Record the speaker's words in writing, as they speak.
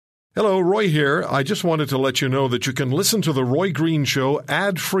Hello, Roy here. I just wanted to let you know that you can listen to The Roy Green Show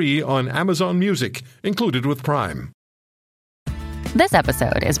ad-free on Amazon Music, included with Prime. This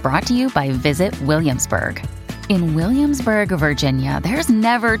episode is brought to you by Visit Williamsburg. In Williamsburg, Virginia, there's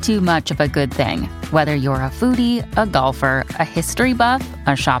never too much of a good thing. Whether you're a foodie, a golfer, a history buff,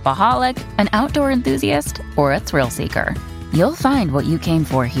 a shopaholic, an outdoor enthusiast, or a thrill seeker, you'll find what you came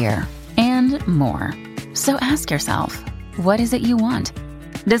for here and more. So ask yourself, what is it you want?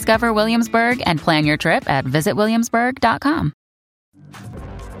 Discover Williamsburg and plan your trip at visitwilliamsburg.com.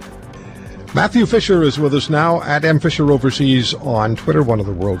 Matthew Fisher is with us now at M. Fisher Overseas on Twitter, one of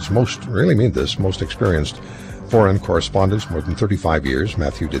the world's most experienced foreign correspondents, more than 35 years.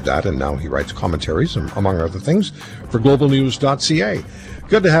 Matthew did that, and now he writes commentaries, among other things, for globalnews.ca.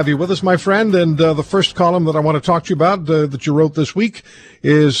 Good to have you with us, my friend. And the first column that I want to talk to you about that you wrote this week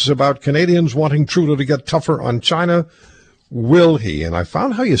is about Canadians wanting Trudeau to get tougher on China. Will he? And I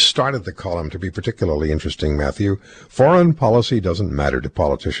found how you started the column to be particularly interesting, Matthew. Foreign policy doesn't matter to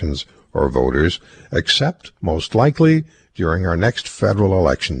politicians or voters, except, most likely, during our next federal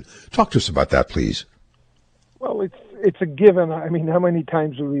election. Talk to us about that, please. Well, it's a given. I mean, how many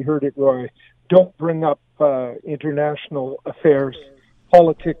times have we heard it, Roy? Don't bring up international affairs,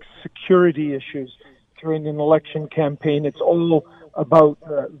 politics, security issues during an election campaign. It's all about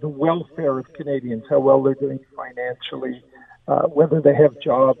the welfare of Canadians, how well they're doing financially, whether they have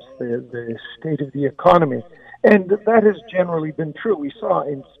jobs, the state of the economy. And that has generally been true. We saw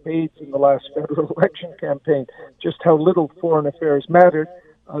in spades in the last federal election campaign just how little foreign affairs mattered.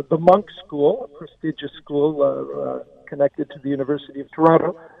 The Munk School, a prestigious school connected to the University of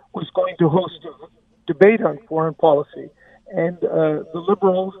Toronto, was going to host a debate on foreign policy. And the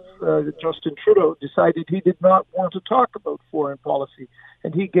Liberals, Justin Trudeau, decided he did not want to talk about foreign policy,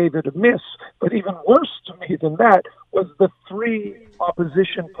 and he gave it a miss. But even worse to me than that was the three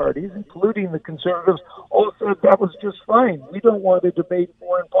opposition parties, including the Conservatives, all said that was just fine. We don't want to debate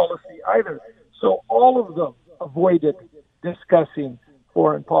foreign policy either. So all of them avoided discussing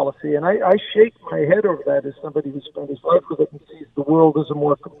foreign policy. And I shake my head over that as somebody who spent his life with it and sees the world as a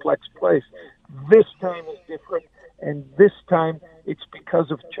more complex place. This time is different. And this time, it's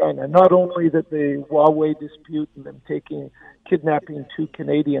because of China. Not only that the Huawei dispute and them kidnapping two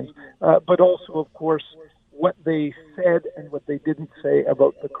Canadians, but also, of course, what they said and what they didn't say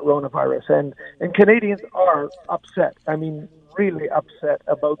about the coronavirus. And Canadians are upset. I mean, really upset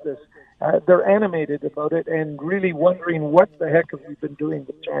about this. They're animated about it and really wondering what the heck have we been doing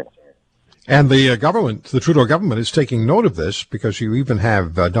with China. And the government, the Trudeau government, is taking note of this, because you even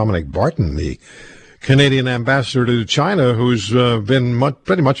have Dominic Barton, the Canadian ambassador to China, who's been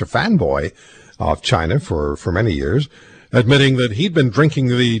pretty much a fanboy of China for many years, admitting that he'd been drinking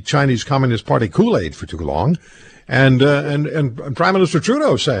the Chinese Communist Party Kool-Aid for too long, and Prime Minister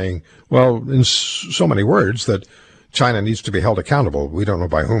Trudeau saying, well, in so many words, that China needs to be held accountable. We don't know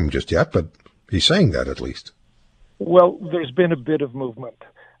by whom just yet, but he's saying that at least. Well, there's been a bit of movement.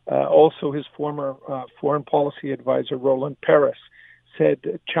 Also, his former foreign policy advisor, Roland Paris,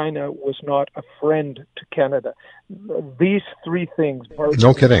 said China was not a friend to Canada. These three things,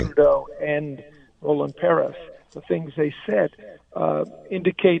 no kidding, Trudeau and Roland Paris, the things they said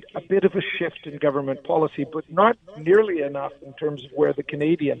indicate a bit of a shift in government policy, but not nearly enough in terms of where the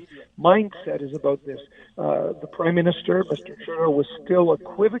Canadian mindset is about this. The Prime Minister, Mr. Trudeau, was still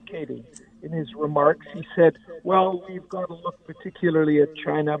equivocating in his remarks. He said, well, we've got to look particularly at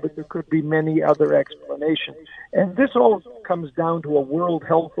China, but there could be many other explanations. And this all comes down to a World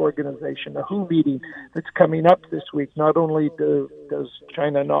Health Organization, a WHO meeting that's coming up this week. Not only does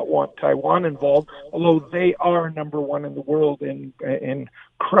China not want Taiwan involved, although they are number one in the world in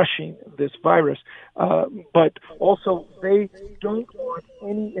crushing this virus, but also they don't want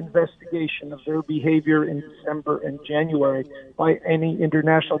any investigation of their behavior in December and January by any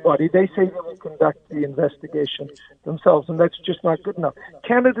international body. They say they will conduct the investigation themselves, and that's just not good enough.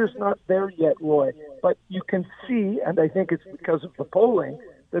 Canada's not there yet, Roy, but you can see, and I think it's because of the polling,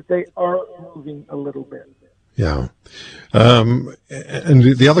 that they are moving a little bit. Yeah. And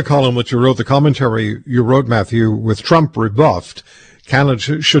the other column that you wrote, the commentary you wrote, Matthew, with Trump rebuffed,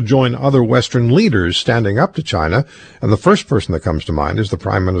 Canada should join other Western leaders standing up to China. And the first person that comes to mind is the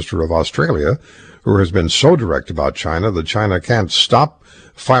Prime Minister of Australia, who has been so direct about China that China can't stop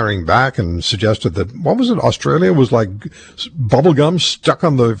firing back, and suggested that, what was it, Australia was like bubble gum stuck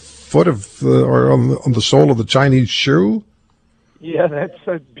on the foot of or on the sole of the Chinese shoe? Yeah, that's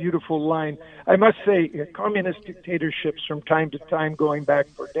a beautiful line. I must say, communist dictatorships from time to time, going back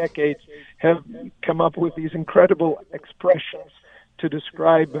for decades, have come up with these incredible expressions to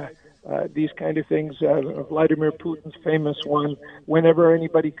describe these kind of things. Vladimir Putin's famous one, whenever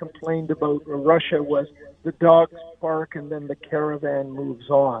anybody complained about Russia, was the dogs bark and then the caravan moves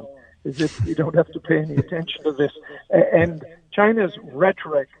on, as if you don't have to pay any attention to this. And China's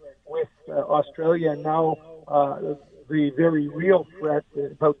rhetoric with Australia and now the very real threat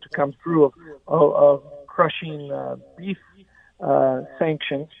about to come through of crushing beef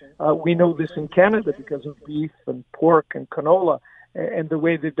sanctions. We know this in Canada because of beef and pork and canola and the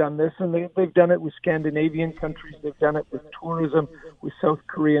way they've done this. And they've done it with Scandinavian countries. They've done it with tourism, with South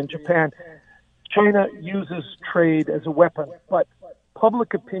Korea and Japan. China uses trade as a weapon, but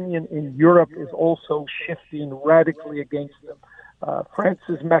public opinion in Europe is also shifting radically against them.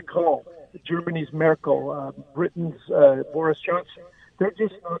 France's Macron, Germany's Merkel, Britain's Boris Johnson, they're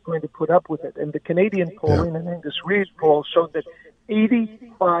just not going to put up with it. And the Canadian polling, and Angus Reid's poll, showed that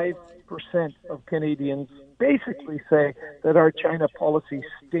 85% of Canadians basically say that our China policy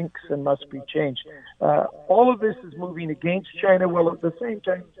stinks and must be changed. All of this is moving against China, while at the same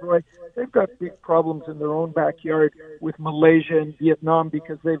time, Roy, they've got big problems in their own backyard with Malaysia and Vietnam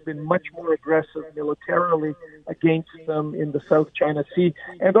because they've been much more aggressive militarily against them in the South China Sea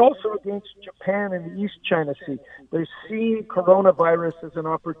and also against Japan in the East China Sea. They're seeing coronavirus as an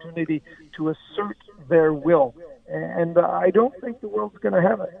opportunity to assert their will. And I don't think the world's going to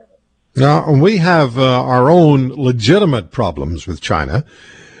have it. Now, we have our own legitimate problems with China.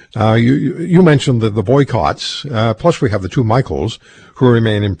 You mentioned the boycotts, plus we have the two Michaels who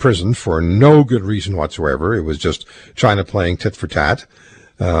remain imprisoned for no good reason whatsoever. It was just China playing tit for tat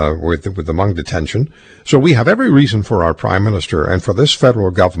with the Hmong detention. So we have every reason for our Prime Minister and for this federal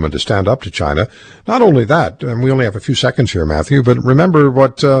government to stand up to China. Not only that, and we only have a few seconds here, Matthew, but remember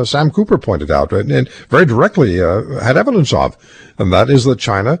what Sam Cooper pointed out and very directly had evidence of, and that is that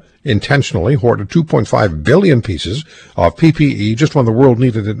China intentionally hoarded 2.5 billion pieces of PPE just when the world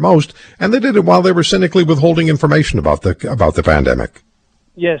needed it most, and they did it while they were cynically withholding information about the pandemic.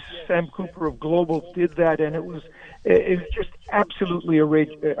 Yes, Sam Cooper of Global did that, and it was just absolutely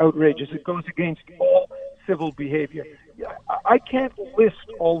outrageous. It goes against all civil behavior. I can't list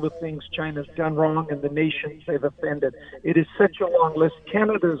all the things China's done wrong and the nations they've offended. It is such a long list.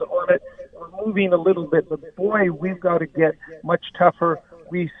 Canada's on it. We're moving a little bit, but boy, we've got to get much tougher.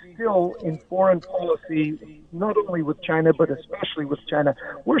 We still, in foreign policy, not only with China, but especially with China,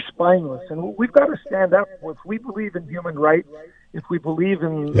 we're spineless. And we've got to stand up. If we believe in human rights, if we believe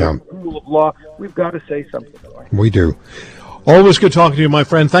in the rule of law, we've got to say something. We do. Always good talking to you, my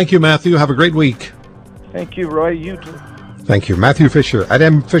friend. Thank you, Matthew. Have a great week. Thank you, Roy. You too. Thank you. Matthew Fisher at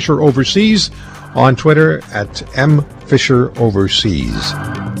M. Fisher Overseas, on Twitter at M. Fisher Overseas.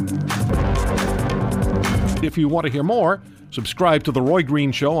 If you want to hear more, subscribe to The Roy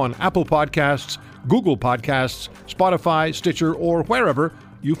Green Show on Apple Podcasts, Google Podcasts, Spotify, Stitcher, or wherever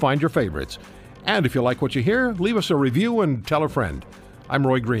you find your favorites. And if you like what you hear, leave us a review and tell a friend. I'm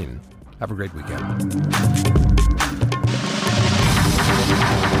Roy Green. Have a great weekend.